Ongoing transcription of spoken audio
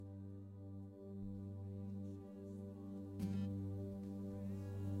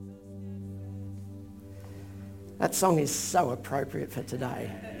That song is so appropriate for today.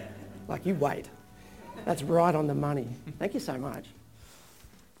 Like, you wait. That's right on the money. Thank you so much.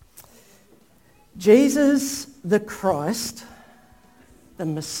 Jesus the Christ, the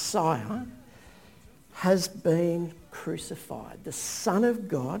Messiah, has been crucified. The Son of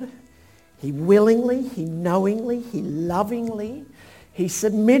God, he willingly, he knowingly, he lovingly, he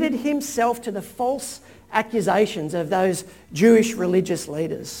submitted himself to the false accusations of those Jewish religious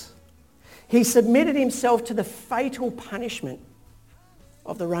leaders. He submitted himself to the fatal punishment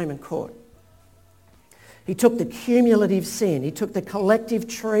of the Roman court. He took the cumulative sin, he took the collective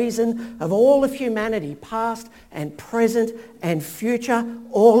treason of all of humanity, past and present and future,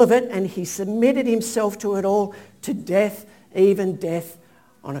 all of it, and he submitted himself to it all, to death, even death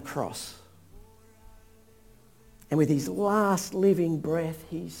on a cross. And with his last living breath,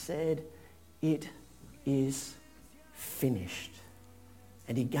 he said, "It is finished."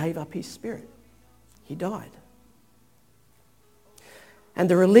 And he gave up his spirit. He died. And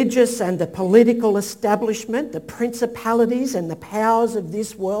the religious and the political establishment, the principalities and the powers of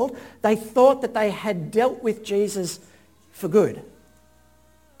this world, they thought that they had dealt with Jesus for good.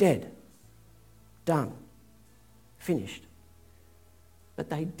 Dead. Done. Finished. But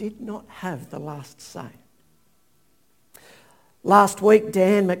they did not have the last say. Last week,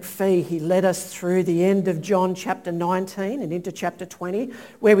 Dan McPhee, he led us through the end of John chapter 19 and into chapter 20,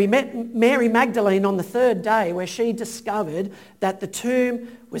 where we met Mary Magdalene on the third day, where she discovered that the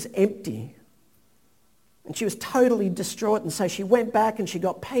tomb was empty. And she was totally distraught, and so she went back and she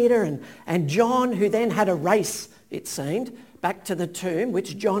got Peter and John, who then had a race, it seemed, back to the tomb,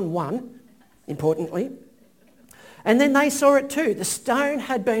 which John won, importantly. And then they saw it too. The stone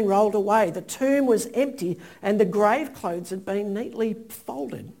had been rolled away. The tomb was empty and the grave clothes had been neatly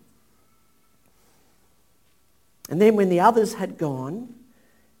folded. And then when the others had gone,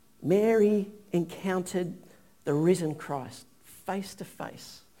 Mary encountered the risen Christ face to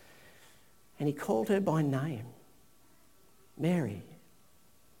face. And he called her by name, Mary.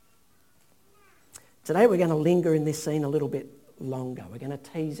 Today we're going to linger in this scene a little bit longer. We're going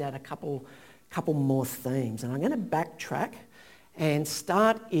to tease out a couple more themes. And I'm going to backtrack and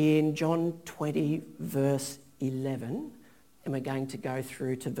start in John 20, verse 11. And we're going to go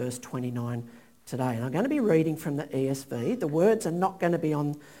through to verse 29 today. And I'm going to be reading from the ESV. The words are not going to be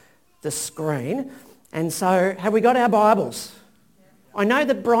on the screen. And so, have we got our Bibles? I know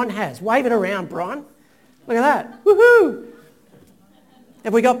that Bron has. Wave it around, Bron. Look at that. Woohoo!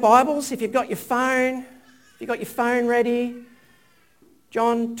 Have we got Bibles? If you've got your phone ready.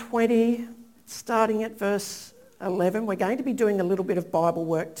 John 20, starting at verse 11. We're going to be doing a little bit of Bible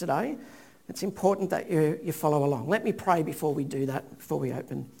work today. It's important that you follow along. Let me pray before we do that, before we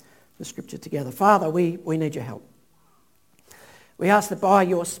open the scripture together. Father, we need your help. We ask that by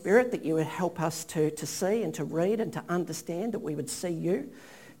your Spirit that you would help us to see and to read and to understand, that we would see you,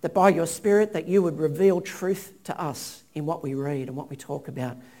 that by your Spirit that you would reveal truth to us in what we read and what we talk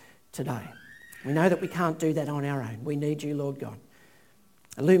about today. We know that we can't do that on our own. We need you, Lord God.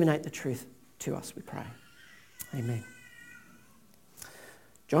 Illuminate the truth to us, we pray. Amen.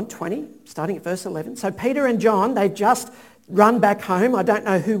 John 20, starting at verse 11. So Peter and John, they've just run back home. I don't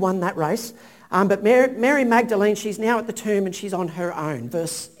know who won that race. But Mary Magdalene, she's now at the tomb and she's on her own.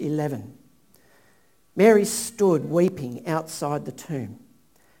 Verse 11. Mary stood weeping outside the tomb.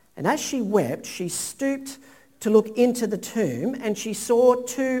 And as she wept, she stooped to look into the tomb, and she saw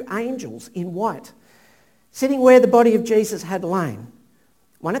two angels in white, sitting where the body of Jesus had lain,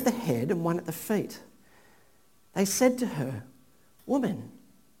 one at the head and one at the feet. They said to her, "Woman,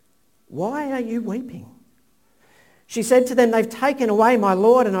 why are you weeping?" She said to them, "They've taken away my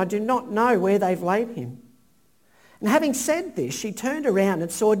Lord, and I do not know where they've laid him." And having said this, she turned around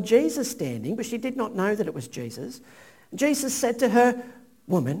and saw Jesus standing, but she did not know that it was Jesus. And Jesus said to her,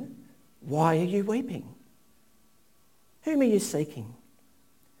 "Woman, why are you weeping? Whom are you seeking?"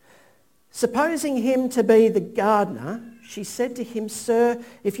 Supposing him to be the gardener, she said to him, "Sir,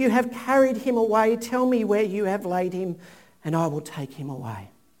 if you have carried him away, tell me where you have laid him, and I will take him away."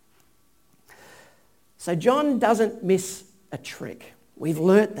 So John doesn't miss a trick. We've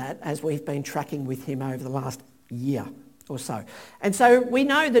learnt that as we've been tracking with him over the last year or so. And so we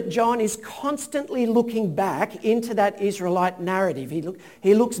know that John is constantly looking back into that Israelite narrative.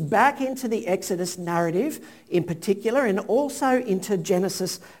 He looks back into the Exodus narrative in particular, and also into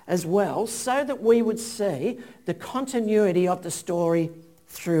Genesis as well, so that we would see the continuity of the story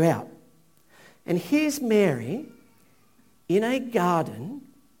throughout. And here's Mary in a garden,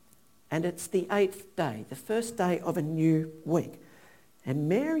 and it's the 8th day, the first day of a new week. And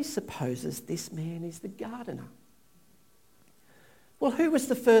Mary supposes this man is the gardener. Well, who was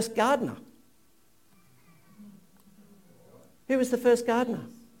the first gardener? Who was the first gardener?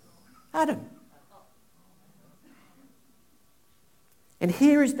 Adam. And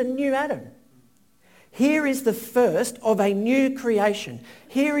here is the new Adam. Here is the first of a new creation.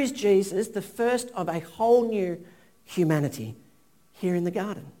 Here is Jesus, the first of a whole new humanity here in the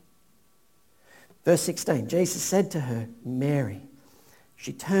garden. Verse 16, Jesus said to her, Mary.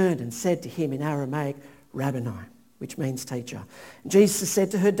 She turned and said to him in Aramaic, Rabboni, which means teacher. Jesus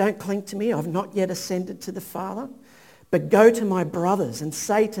said to her, don't cling to me. I've not yet ascended to the Father. But go to my brothers and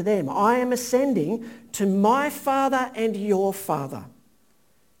say to them, I am ascending to my Father and your Father,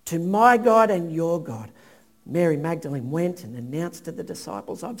 to my God and your God. Mary Magdalene went and announced to the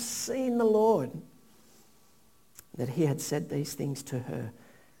disciples, I've seen the Lord. That he had said these things to her.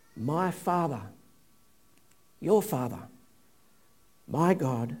 My Father, your Father, my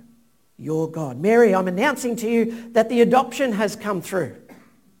God, your God. Mary, I'm announcing to you that the adoption has come through.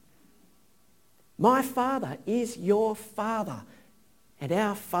 My Father is your Father, and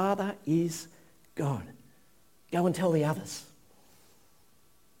our Father is God. Go and tell the others.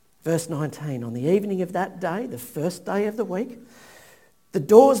 Verse 19, on the evening of that day, the first day of the week, the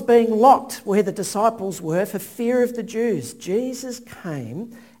doors being locked where the disciples were for fear of the Jews, Jesus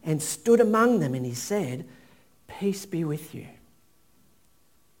came and stood among them and he said, peace be with you.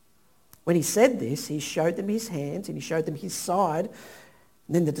 When he said this, he showed them his hands and he showed them his side.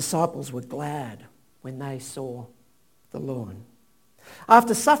 And then the disciples were glad when they saw the Lord.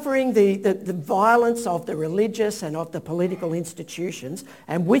 After suffering the violence of the religious and of the political institutions,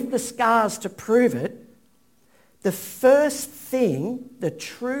 and with the scars to prove it, the first thing the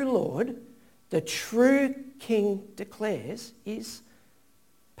true Lord, the true King declares is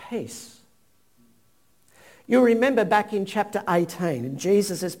peace. You'll remember back in chapter 18, and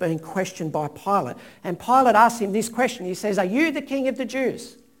Jesus is being questioned by Pilate. And Pilate asks him this question. He says, are you the King of the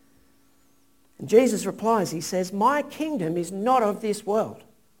Jews? And Jesus replies, he says, my kingdom is not of this world.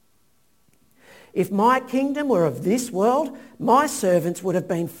 If my kingdom were of this world, my servants would have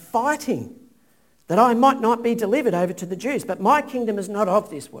been fighting that I might not be delivered over to the Jews. But my kingdom is not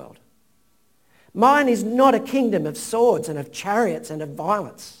of this world. Mine is not a kingdom of swords and of chariots and of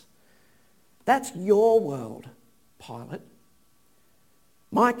violence. That's your world, Pilate.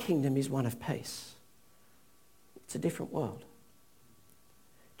 My kingdom is one of peace. It's a different world.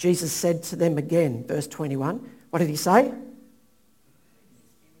 Jesus said to them again, verse 21, what did he say?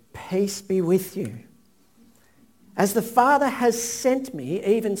 Peace be with you. As the Father has sent me,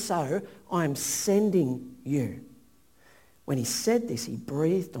 even so I am sending you. When he said this, he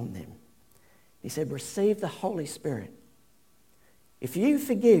breathed on them. He said, receive the Holy Spirit. If you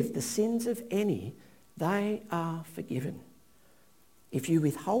forgive the sins of any, they are forgiven. If you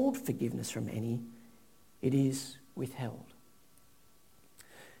withhold forgiveness from any, it is withheld.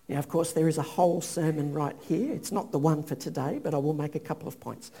 Now, of course, there is a whole sermon right here. It's not the one for today, but I will make a couple of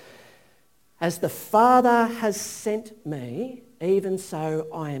points. As the Father has sent me, even so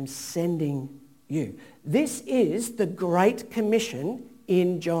I am sending you. This is the Great Commission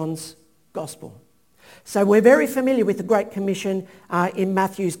in John's Gospel. So we're very familiar with the Great Commission in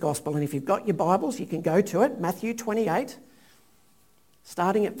Matthew's Gospel. And if you've got your Bibles, you can go to it. Matthew 28,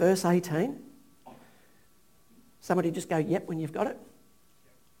 starting at verse 18. Somebody just go, yep, when you've got it.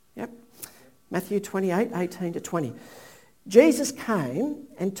 Yep. Matthew 28, 18 to 20. Jesus came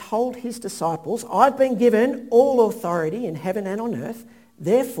and told his disciples, I've been given all authority in heaven and on earth.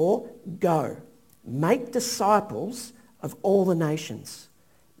 Therefore, go, make disciples of all the nations,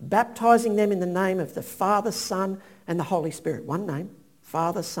 baptizing them in the name of the Father, Son, and the Holy Spirit. One name,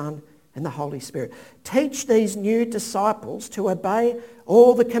 Father, Son, and the Holy Spirit. Teach these new disciples to obey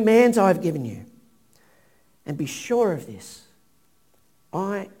all the commands I've given you. And be sure of this,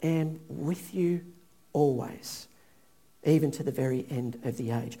 I am with you always, even to the very end of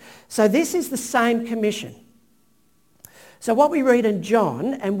the age. So this is the same commission. So what we read in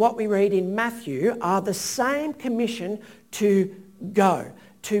John and what we read in Matthew are the same commission to go,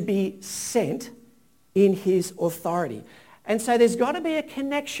 to be sent in his authority. And so there's got to be a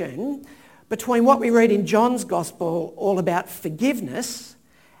connection between what we read in John's Gospel, all about forgiveness,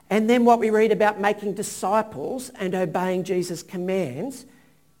 and then what we read about making disciples and obeying Jesus' commands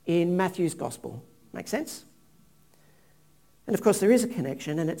in Matthew's Gospel. Make sense? And of course there is a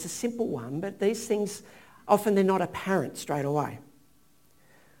connection, and it's a simple one, but these things, often they're not apparent straight away.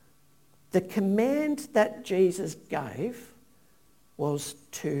 The command that Jesus gave was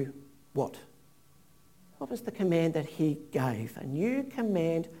to what? What was the command that he gave? A new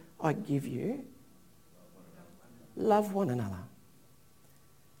command I give you. Love one another.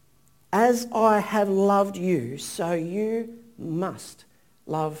 As I have loved you, so you must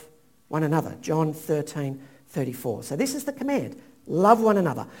love one another. John 13, 34. So this is the command. Love one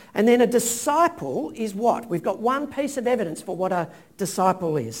another. And then a disciple is what? We've got one piece of evidence for what a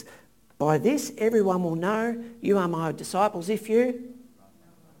disciple is. By this, everyone will know you are my disciples if you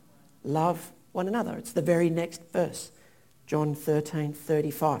love one another. It's the very next verse, John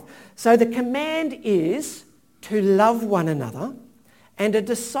 13:35. So the command is to love one another, and a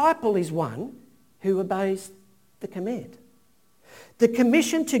disciple is one who obeys the command. The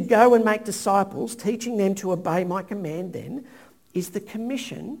commission to go and make disciples, teaching them to obey my command then, is the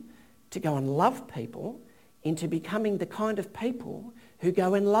commission to go and love people into becoming the kind of people who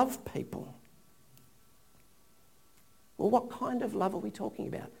go and love people. Well, what kind of love are we talking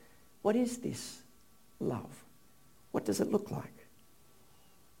about? What is this love? What does it look like?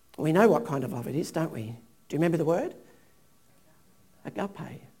 We know what kind of love it is, don't we? Do you remember the word?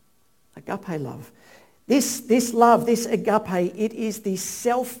 Agape. Agape love. This love, this agape, it is the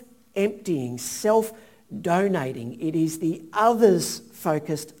self-emptying, self-donating. It is the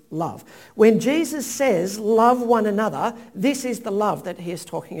others-focused love. When Jesus says, love one another, this is the love that he is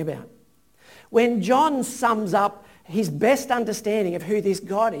talking about. When John sums up his best understanding of who this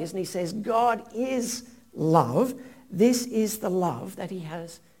God is, and he says, God is love, this is the love that he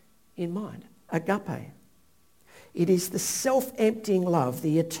has in mind. Agape. It is the self-emptying love,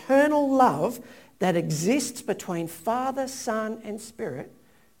 the eternal love that exists between Father, Son and Spirit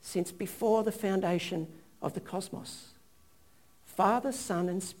since before the foundation of the cosmos. Father, Son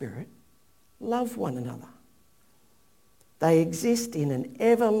and Spirit love one another. They exist in an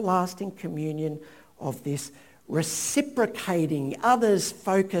everlasting communion of this reciprocating,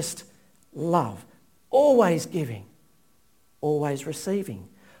 others-focused love. Always giving, always receiving,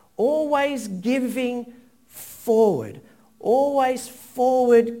 always giving forward, always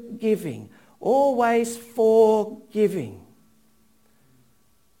forward giving, always forgiving.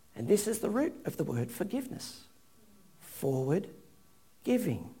 And this is the root of the word forgiveness. Forward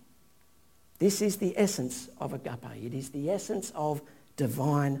giving. This is the essence of agape. It is the essence of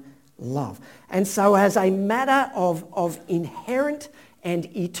divine love. And so as a matter of inherent and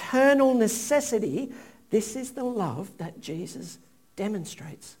eternal necessity, this is the love that Jesus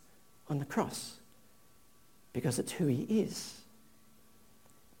demonstrates on the cross. Because it's who he is.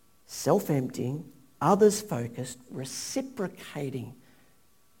 Self-emptying, others-focused, reciprocating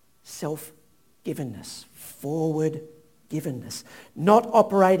self-givenness, forward-givenness. Not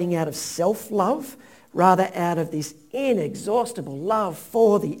operating out of self-love, rather out of this inexhaustible love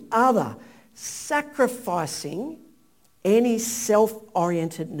for the other, sacrificing any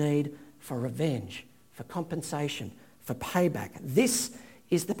self-oriented need for revenge, for compensation, for payback. This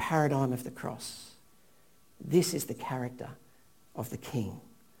is the paradigm of the cross. This is the character of the King.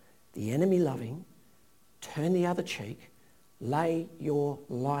 The enemy loving, turn the other cheek, lay your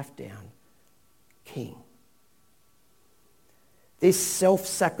life down, King. This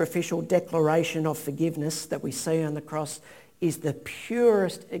self-sacrificial declaration of forgiveness that we see on the cross is the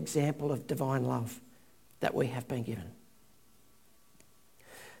purest example of divine love that we have been given.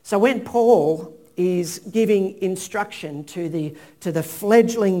 So when Paul is giving instruction to the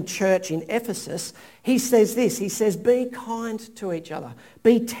fledgling church in Ephesus, he says this, he says, be kind to each other,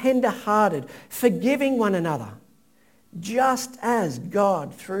 be tender-hearted, forgiving one another, just as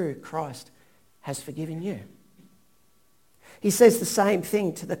God through Christ has forgiven you. He says the same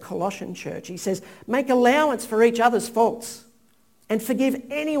thing to the Colossian church. He says, make allowance for each other's faults and forgive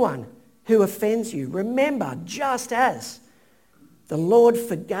anyone who offends you. Remember, just as the Lord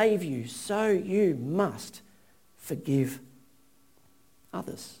forgave you, so you must forgive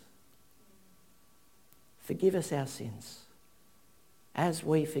others. Forgive us our sins as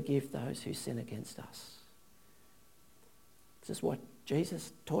we forgive those who sin against us. This is what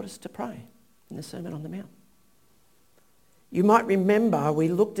Jesus taught us to pray in the Sermon on the Mount. You might remember we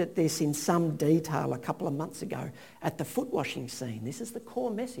looked at this in some detail a couple of months ago at the foot washing scene. This is the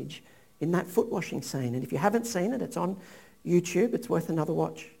core message in that foot washing scene. And if you haven't seen it, it's on YouTube. It's worth another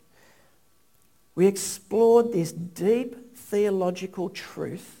watch. We explored this deep theological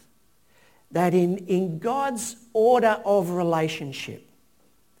truth that in God's order of relationship,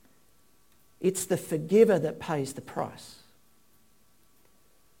 it's the forgiver that pays the price.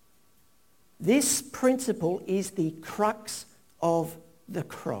 This principle is the crux of the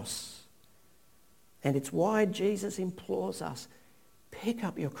cross. And it's why Jesus implores us, pick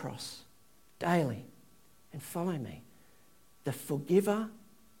up your cross daily and follow me. The forgiver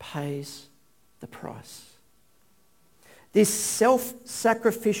pays the price. This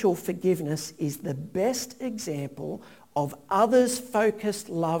self-sacrificial forgiveness is the best example of others-focused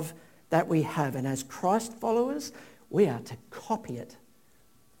love that we have. And as Christ followers, we are to copy it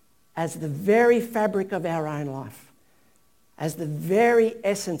as the very fabric of our own life, as the very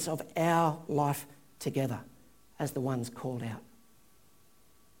essence of our life together, as the ones called out.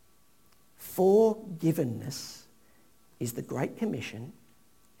 Forgiveness is the Great Commission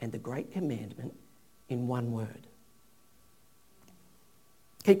and the Great Commandment in one word.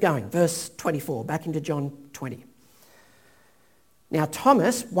 Keep going, verse 24, back into John 20. Now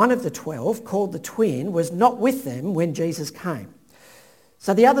Thomas, one of the 12, called the twin, was not with them when Jesus came.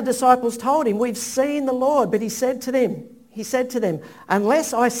 So the other disciples told him, "We've seen the Lord." But he said to them,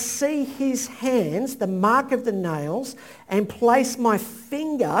 "Unless I see his hands, the mark of the nails, and place my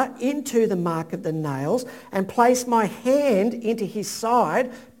finger into the mark of the nails, and place my hand into his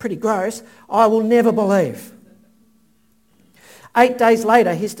side," pretty gross, "I will never believe." 8 days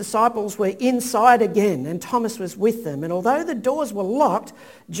later, his disciples were inside again, and Thomas was with them. And although the doors were locked,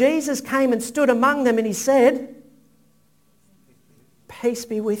 Jesus came and stood among them, and he said, "Peace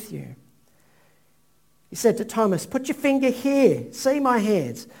be with you." He said to Thomas, "Put your finger here, see my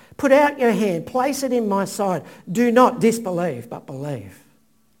hands. Put out your hand, place it in my side. Do not disbelieve, but believe."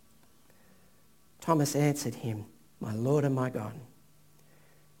 Thomas answered him, "My Lord and my God."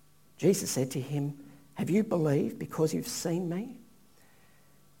 Jesus said to him, "Have you believed because you've seen me?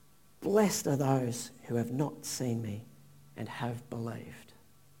 Blessed are those who have not seen me and have believed."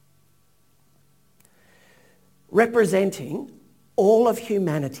 Representing all of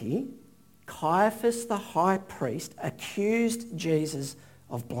humanity, Caiaphas the high priest accused Jesus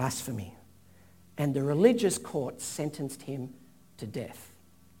of blasphemy, and the religious court sentenced him to death.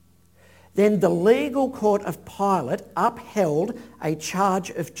 Then the legal court of Pilate upheld a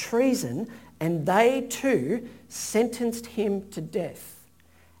charge of treason, and they too sentenced him to death.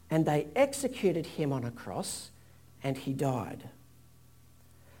 And they executed him on a cross, and he died.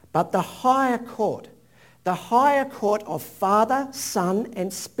 But the higher court of Father, Son,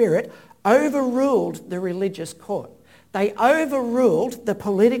 and Spirit overruled the religious court. They overruled the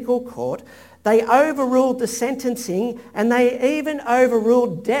political court. They overruled the sentencing, and they even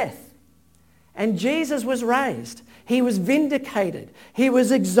overruled death. And Jesus was raised. He was vindicated. He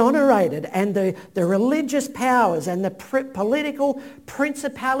was exonerated. And the religious powers and the political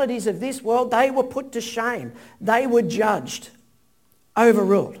principalities of this world, they were put to shame. They were judged,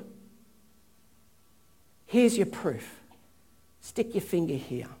 overruled. Here's your proof. Stick your finger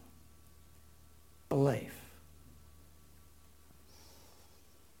here. Believe.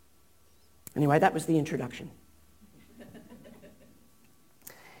 Anyway, that was the introduction.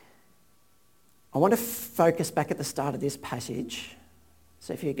 I want to focus back at the start of this passage.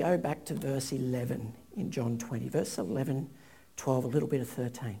 So if you go back to verse 11 in John 20, verse 11, 12, a little bit of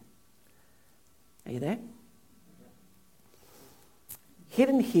 13. Are you there?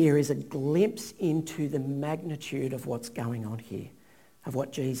 Hidden here is a glimpse into the magnitude of what's going on here, of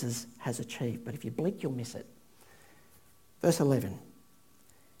what Jesus has achieved. But if you blink, you'll miss it. Verse 11.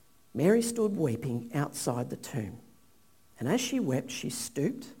 Mary stood weeping outside the tomb. And as she wept, she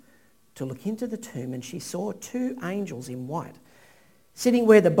stooped to look into the tomb, and she saw 2 angels in white sitting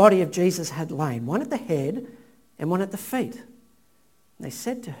where the body of Jesus had lain, one at the head and one at the feet. And they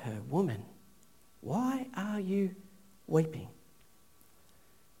said to her, "Woman, why are you weeping?"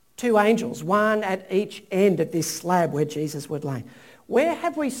 2 angels, one at each end of this slab where Jesus would lay. Where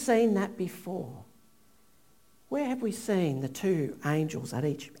have we seen that before? Where have we seen the 2 angels at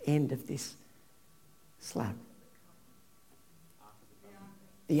each end of this slab?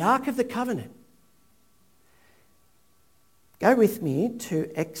 The Ark of the Covenant. Go with me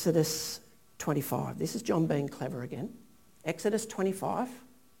to Exodus 25. This is John being clever again. Exodus 25,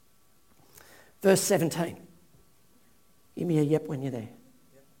 verse 17. Give me a yep when you're there.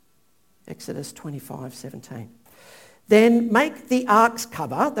 Exodus 25, 17. Then make the ark's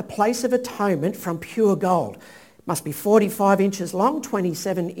cover, the place of atonement, from pure gold. Must be 45 inches long,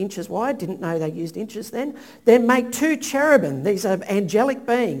 27 inches wide. Didn't know they used inches then. Then make 2 cherubim. These are angelic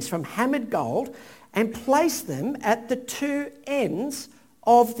beings from hammered gold, and place them at the 2 ends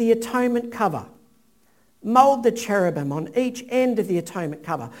of the atonement cover. Mould the cherubim on each end of the atonement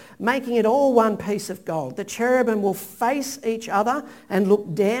cover, making it all one piece of gold. The cherubim will face each other and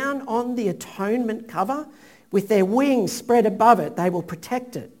look down on the atonement cover. With their wings spread above it, they will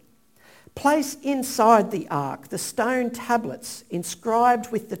protect it. Place inside the ark the stone tablets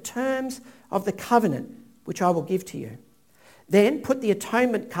inscribed with the terms of the covenant which I will give to you. Then put the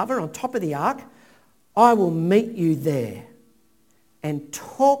atonement cover on top of the ark. I will meet you there and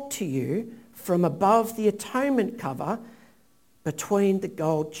talk to you from above the atonement cover between the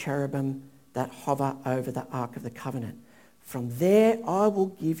gold cherubim that hover over the Ark of the Covenant. From there I will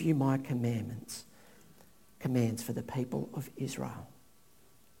give you my commands for the people of Israel.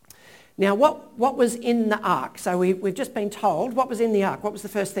 Now, what was in the ark? So we've just been told what was in the ark. What was the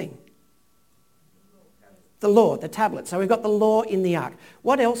first thing? The law, the tablet. So we've got the law in the ark.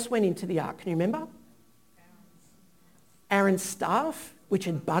 What else went into the ark? Can you remember? Aaron's staff, which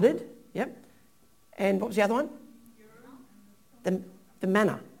had budded. Yep. And what was the other one? The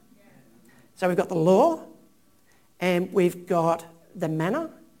manna. So we've got the law, and we've got the manna,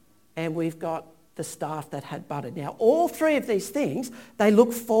 and we've got the staff that had budded. Now, all three of these things, they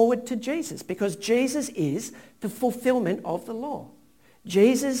look forward to Jesus, because Jesus is the fulfillment of the law.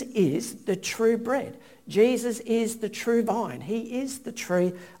 Jesus is the true bread. Jesus is the true vine. He is the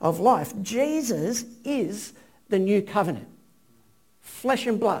tree of life. Jesus is the new covenant. Flesh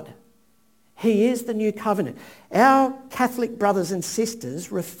and blood. He is the new covenant. Our Catholic brothers and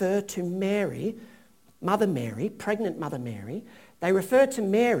sisters refer to Mary, Mother Mary, pregnant Mother Mary. They refer to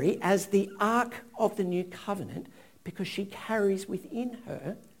Mary as the Ark of the New Covenant because she carries within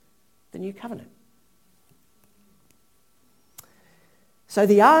her the New Covenant. So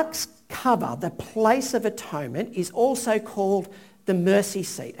the Ark's cover, the place of atonement, is also called the mercy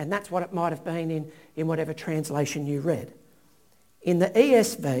seat, and that's what it might have been in whatever translation you read. In the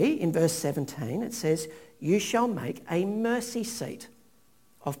ESV, in verse 17, it says, "You shall make a mercy seat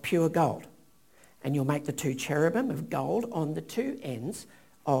of pure gold, and you'll make the two cherubim of gold on the two ends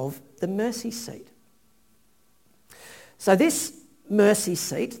of the mercy seat." So this mercy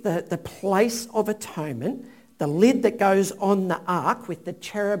seat, the place of atonement, the lid that goes on the ark with the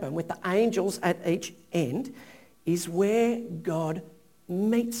cherubim, with the angels at each end, is where God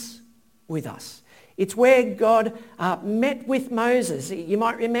meets with us. It's where God met with Moses. You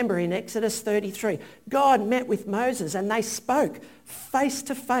might remember in Exodus 33, God met with Moses and they spoke face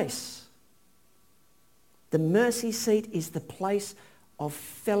to face. The mercy seat is the place of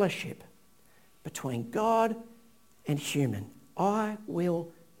fellowship between God and human. I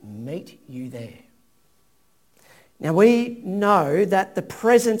will meet you there. Now we know that the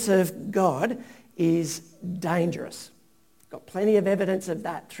presence of God is dangerous. Got plenty of evidence of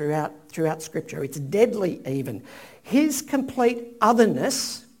that throughout Scripture. It's deadly even. His complete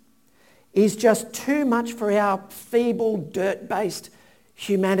otherness is just too much for our feeble, dirt-based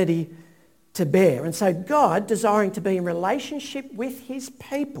humanity to bear. And so God, desiring to be in relationship with his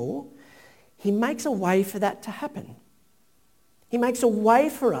people, he makes a way for that to happen. He makes a way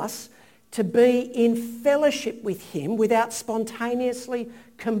for us to be in fellowship with him without spontaneously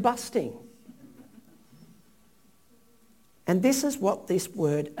combusting. And this is what this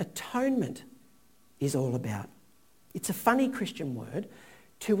word atonement is all about. It's a funny Christian word.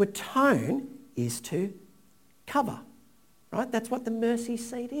 To atone is to cover, right? That's what the mercy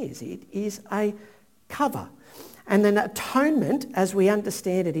seat is. It is a cover. And then atonement, as we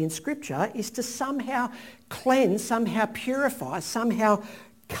understand it in Scripture, is to somehow cleanse, somehow purify, somehow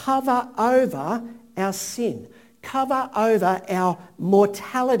cover over our sin, cover over our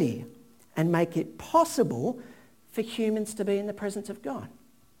mortality, and make it possible for humans to be in the presence of God,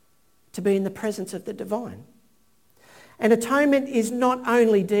 to be in the presence of the divine. And atonement is not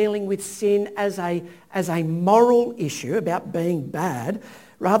only dealing with sin as a moral issue about being bad,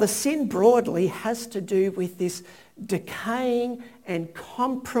 rather sin broadly has to do with this decaying and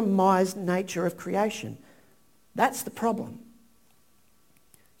compromised nature of creation. That's the problem.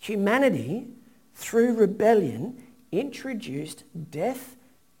 Humanity, through rebellion, introduced death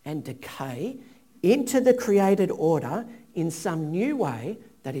and decay into the created order in some new way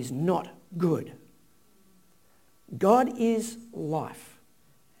that is not good. God is life,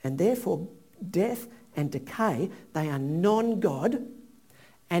 and therefore death and decay, they are non-God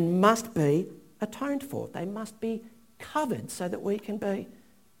and must be atoned for. They must be covered so that we can be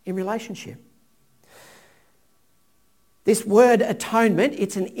in relationship. This word atonement,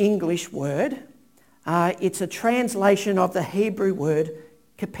 it's an English word. It's a translation of the Hebrew word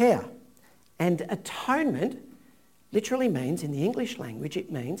kippur. And atonement literally means, in the English language,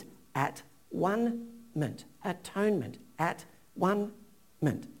 it means at one-ment. Atonement, at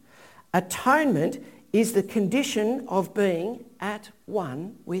one-ment. Atonement is the condition of being at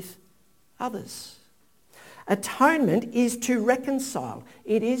one with others. Atonement is to reconcile.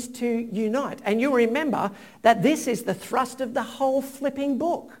 It is to unite. And you'll remember that this is the thrust of the whole flipping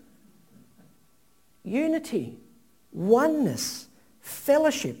book. Unity, oneness,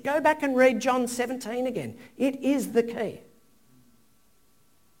 fellowship. Go back and read John 17 again. It is the key.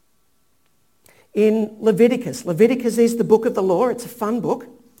 In Leviticus is the book of the law. It's a fun book.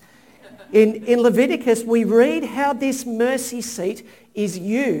 In Leviticus, we read how this mercy seat is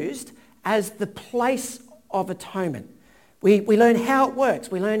used as the place of atonement. We learn how it works.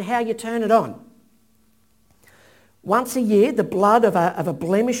 We learn how you turn it on. Once a year, the blood of a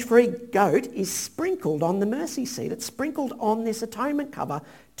blemish-free goat is sprinkled on the mercy seat. It's sprinkled on this atonement cover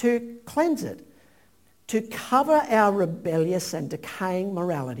to cleanse it, to cover our rebellious and decaying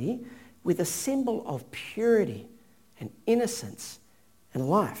morality with a symbol of purity and innocence and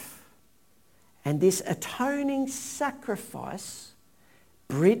life. And this atoning sacrifice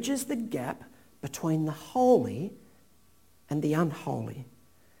bridges the gap between the holy and the unholy,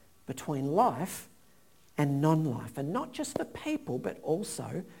 between life and non-life. And not just for people, but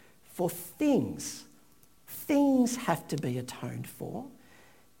also for things. Things have to be atoned for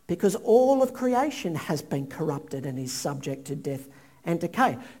because all of creation has been corrupted and is subject to death and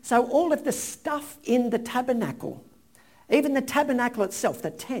decay. So all of the stuff in the tabernacle, even the tabernacle itself,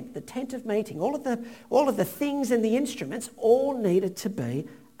 the tent of meeting, all of the things and the instruments all needed to be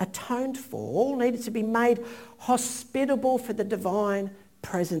atoned for, all needed to be made hospitable for the divine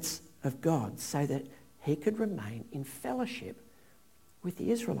presence of God so that he could remain in fellowship with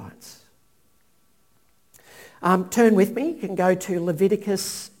the Israelites. Turn with me. You can go to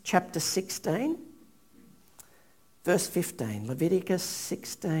Leviticus chapter 16, verse 15. Leviticus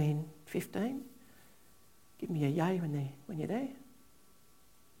 16, 15. Give me a yay when you're there.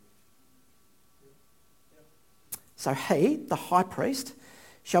 So he, the high priest,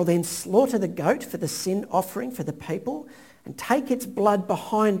 shall then slaughter the goat for the sin offering for the people and take its blood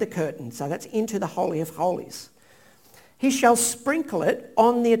behind the curtain. So that's into the Holy of Holies. He shall sprinkle it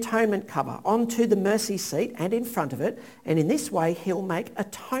on the atonement cover, onto the mercy seat and in front of it, and in this way he'll make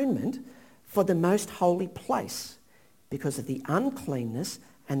atonement for the most holy place because of the uncleanness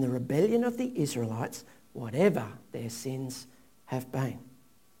and the rebellion of the Israelites, whatever their sins have been.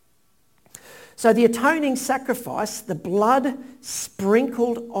 So the atoning sacrifice, the blood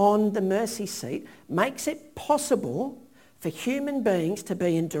sprinkled on the mercy seat, makes it possible for human beings to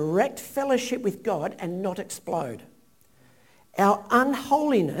be in direct fellowship with God and not explode. Our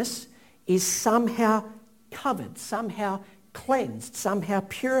unholiness is somehow covered, somehow cleansed, somehow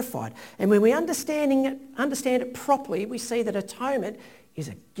purified. And when we understand it properly, we see that atonement is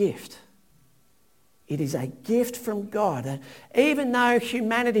a gift. It is a gift from God. And even though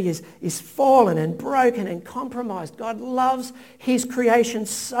humanity is fallen and broken and compromised, God loves his creation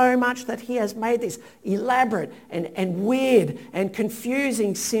so much that he has made this elaborate and weird and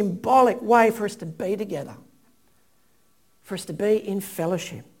confusing symbolic way for us to be together, for us to be in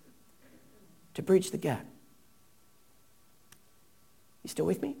fellowship, to bridge the gap. You still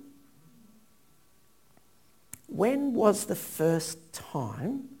with me? When was the first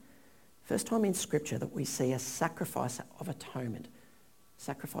time in Scripture that we see a sacrifice of atonement,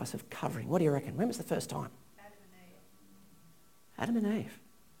 sacrifice of covering? What do you reckon? When was the first time? Adam and Eve.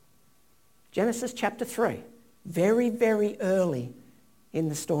 Genesis chapter 3. Very, very early in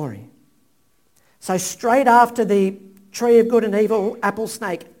the story. So straight after the tree of good and evil apple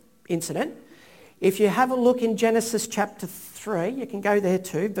snake incident, if you have a look in Genesis chapter 3, you can go there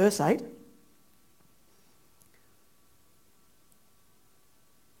too, verse 8.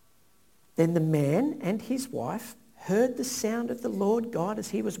 Then the man and his wife heard the sound of the Lord God as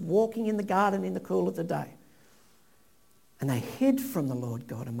he was walking in the garden in the cool of the day. And they hid from the Lord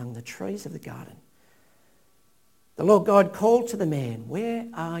God among the trees of the garden. The Lord God called to the man, "Where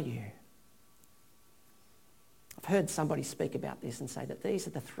are you?" I've heard somebody speak about this and say that these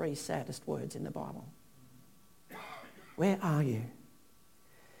are the three saddest words in the Bible. Where are you?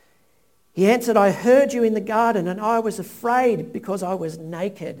 He answered, "I heard you in the garden and I was afraid because I was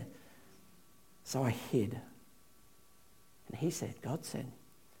naked. So I hid." And he said, God said,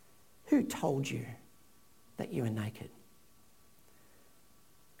 "Who told you that you were naked?"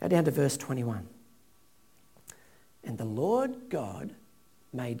 Go down to verse 21. And the Lord God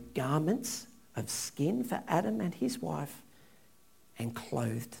made garments of skin for Adam and his wife and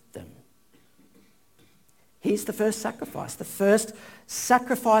clothed them. Here's the first sacrifice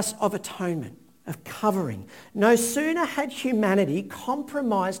of atonement, of covering. No sooner had humanity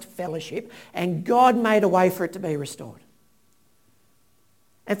compromised fellowship and God made a way for it to be restored.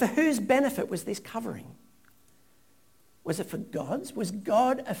 And for whose benefit was this covering? Was it for God's? Was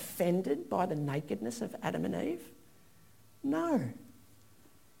God offended by the nakedness of Adam and Eve? No.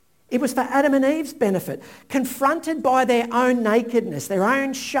 It was for Adam and Eve's benefit. Confronted by their own nakedness, their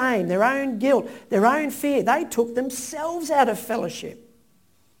own shame, their own guilt, their own fear, they took themselves out of fellowship.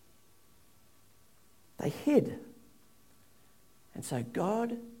 They hid. And so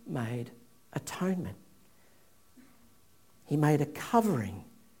God made atonement. He made a covering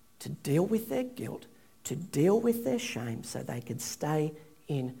to deal with their guilt, to deal with their shame so they could stay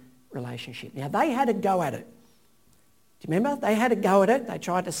in relationship. Now, they had a go at it. Do you remember? They had a go at it. They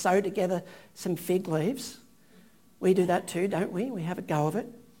tried to sew together some fig leaves. We do that too, don't we? We have a go of it.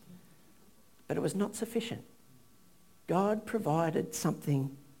 But it was not sufficient. God provided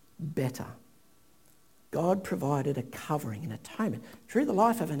something better. God provided a covering, an atonement, through the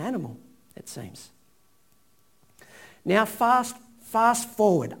life of an animal, it seems. Now fast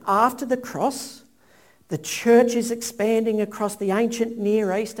forward. After the cross, the church is expanding across the ancient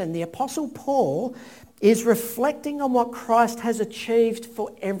Near East, and the Apostle Paul is reflecting on what Christ has achieved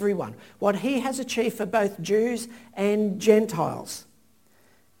for everyone, what he has achieved for both Jews and Gentiles.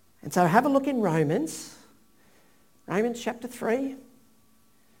 And so have a look in Romans chapter 3,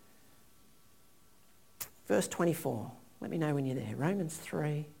 verse 24. Let me know when you're there. Romans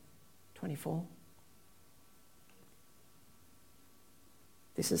 3, 24.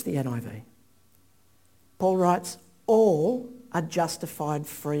 This is the NIV. Paul writes, all are justified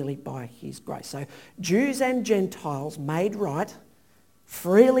freely by his grace. So Jews and Gentiles made right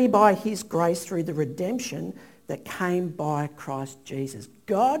freely by his grace through the redemption that came by Christ Jesus.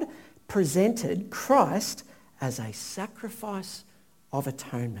 God presented Christ as a sacrifice of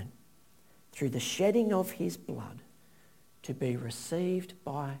atonement through the shedding of his blood to be received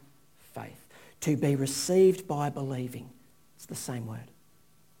by faith, to be received by believing. It's the same word.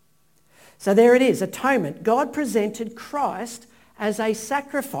 So there it is, atonement. God presented Christ as a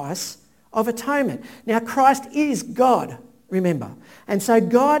sacrifice of atonement. Now Christ is God, remember. And so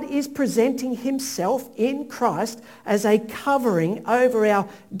God is presenting himself in Christ as a covering over our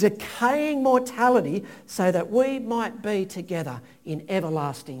decaying mortality so that we might be together in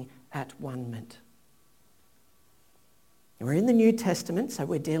everlasting at-one-ment. We're in the New Testament, so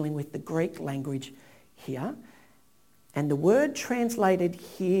we're dealing with the Greek language here. And the word translated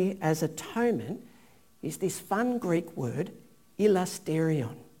here as atonement is this fun Greek word,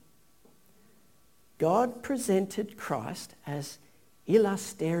 illasterion. God presented Christ as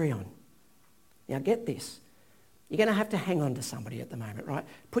illasterion. Now get this. You're going to have to hang on to somebody at the moment,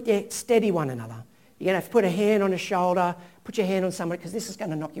 right? Steady one another. You're going to have to put a hand on a shoulder, put your hand on somebody, because this is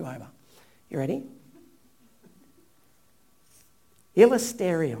going to knock you over. You ready?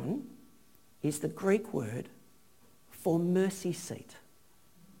 Illasterion is the Greek word for mercy seat.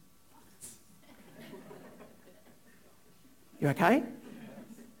 You okay?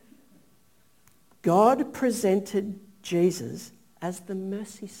 God presented Jesus as the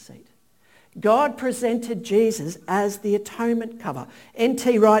mercy seat. God presented Jesus as the atonement cover.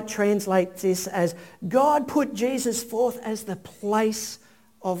 N.T. Wright translates this as God put Jesus forth as the place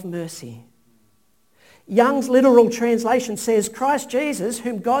of mercy. Young's literal translation says Christ Jesus,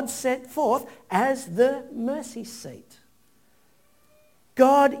 whom God set forth as the mercy seat.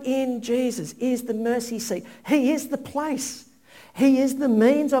 God in Jesus is the mercy seat. He is the place. He is the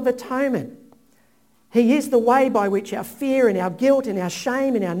means of atonement. He is the way by which our fear and our guilt and our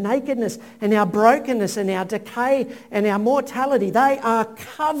shame and our nakedness and our brokenness and our decay and our mortality, they are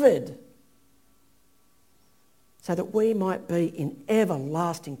covered so that we might be in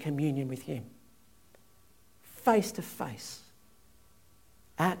everlasting communion with him. Face to face,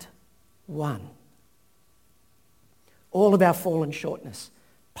 at one. All of our fallen shortness,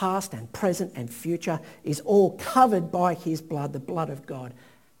 past and present and future, is all covered by his blood, the blood of God,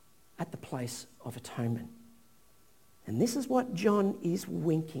 at the place of atonement. And this is what John is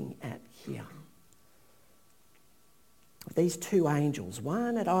winking at here. These two angels,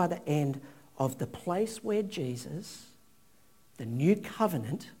 one at either end of the place where Jesus, the new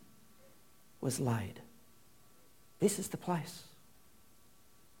covenant, was laid. This is the place.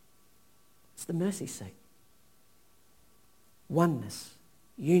 It's the mercy seat. Oneness,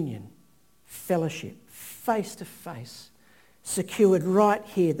 union, fellowship, face to face, secured right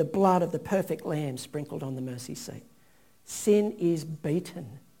here, the blood of the perfect Lamb sprinkled on the mercy seat. Sin is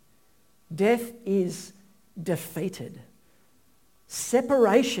beaten. Death is defeated.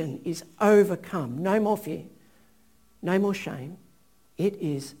 Separation is overcome. No more fear, no more shame. It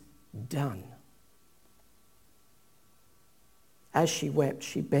is done. As she wept,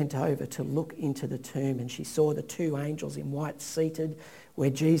 she bent over to look into the tomb, and she saw the two angels in white seated where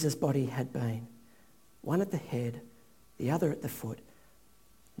Jesus' body had been, one at the head, the other at the foot.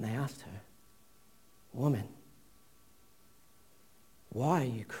 And they asked her, "Woman, why are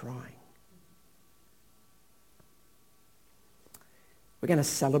you crying?" We're going to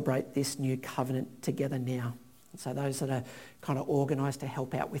celebrate this new covenant together now. And so those that are kind of organised to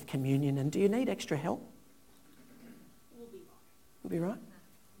help out with communion, and do you need extra help? We'll be right.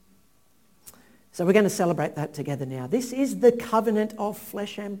 So we're going to celebrate that together now. This is the covenant of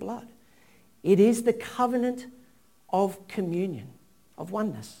flesh and blood. It is the covenant of communion, of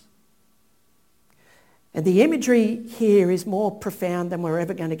oneness. And the imagery here is more profound than we're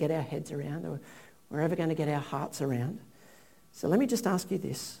ever going to get our heads around. we're ever going to get our hearts around. So let me just ask you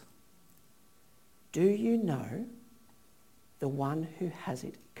this. Do you know the one who has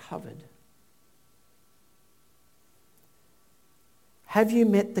it covered? Have you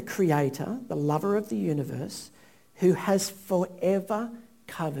met the Creator, the lover of the universe, who has forever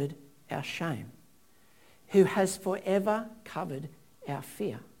covered our shame, who has forever covered our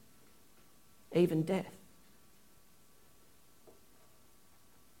fear, even death?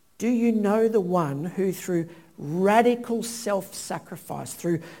 Do you know the one who through radical self-sacrifice,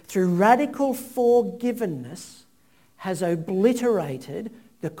 through radical forgiveness, has obliterated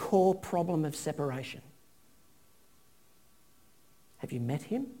the core problem of separation? Have you met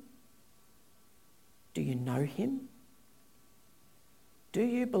him? Do you know him? Do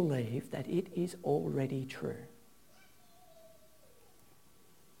you believe that it is already true?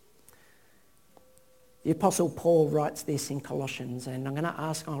 The Apostle Paul writes this in Colossians, and I'm going to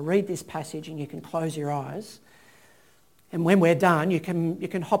I'll read this passage and you can close your eyes. And when we're done, you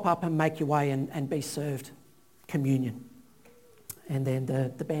can hop up and make your way and be served communion. And then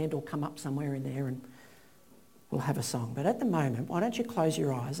the band will come up somewhere in there and we'll have a song. But at the moment, why don't you close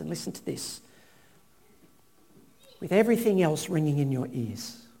your eyes and listen to this with everything else ringing in your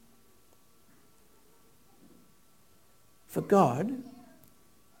ears. For God,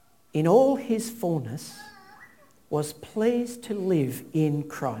 in all his fullness, was pleased to live in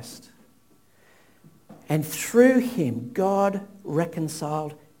Christ. And through him, God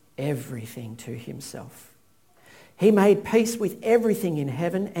reconciled everything to himself. He made peace with everything in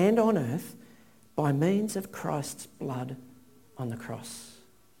heaven and on earth by means of Christ's blood on the cross.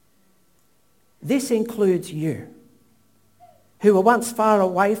 This includes you, who were once far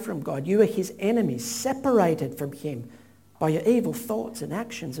away from God. You were his enemies, separated from him by your evil thoughts and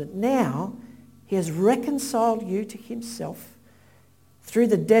actions. And now he has reconciled you to himself through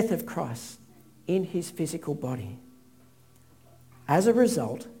the death of Christ in his physical body. As a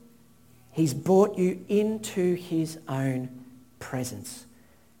result, he's brought you into his own presence.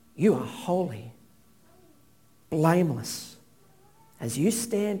 You are holy, blameless, as you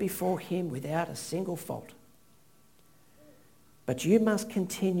stand before him without a single fault. But you must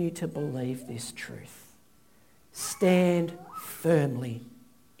continue to believe this truth. Stand firmly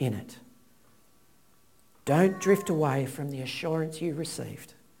in it. Don't drift away from the assurance you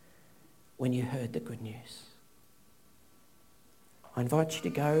received when you heard the good news. I invite you to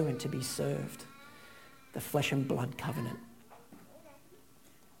go and to be served the flesh and blood covenant